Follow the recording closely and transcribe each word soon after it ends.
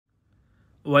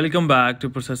Welcome back to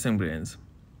Processing Brains.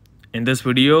 In this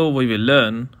video, we will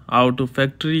learn how to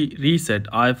factory reset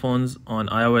iPhones on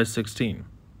iOS 16.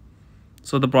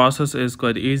 So the process is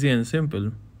quite easy and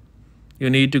simple.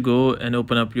 You need to go and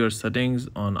open up your settings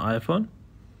on iPhone.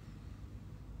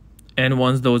 And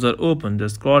once those are open,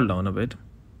 just scroll down a bit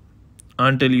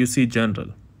until you see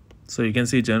General. So you can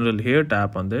see General here,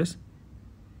 tap on this.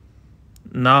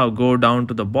 Now go down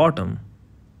to the bottom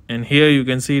and here you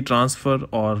can see Transfer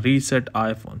or Reset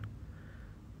iPhone.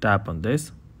 Tap on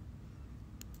this.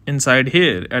 Inside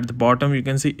here at the bottom you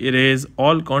can see Erase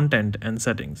all content and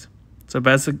settings. So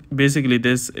basically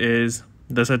this is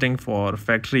the setting for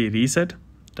factory reset.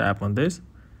 Tap on this.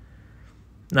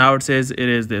 Now it says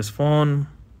erase this phone.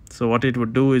 So what it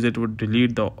would do is it would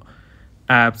delete the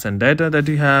apps and data that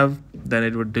you have. Then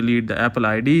it would delete the Apple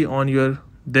ID on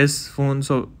this phone.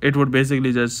 So it would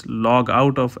basically just log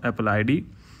out of Apple ID.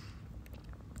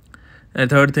 And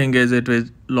the third thing is it will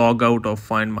log out of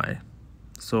Find My.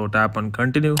 So tap on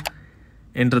continue,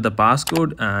 enter the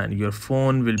passcode, and your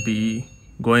phone will be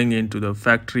going into the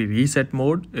factory reset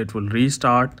mode. It will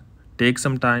restart, take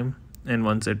some time, and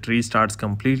once it restarts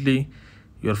completely,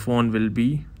 your phone will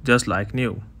be just like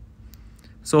new.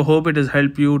 So hope it has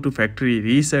helped you to factory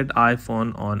reset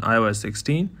iPhone on iOS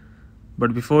 16.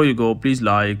 But before you go, please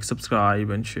like, subscribe,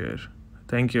 and share.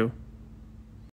 Thank you.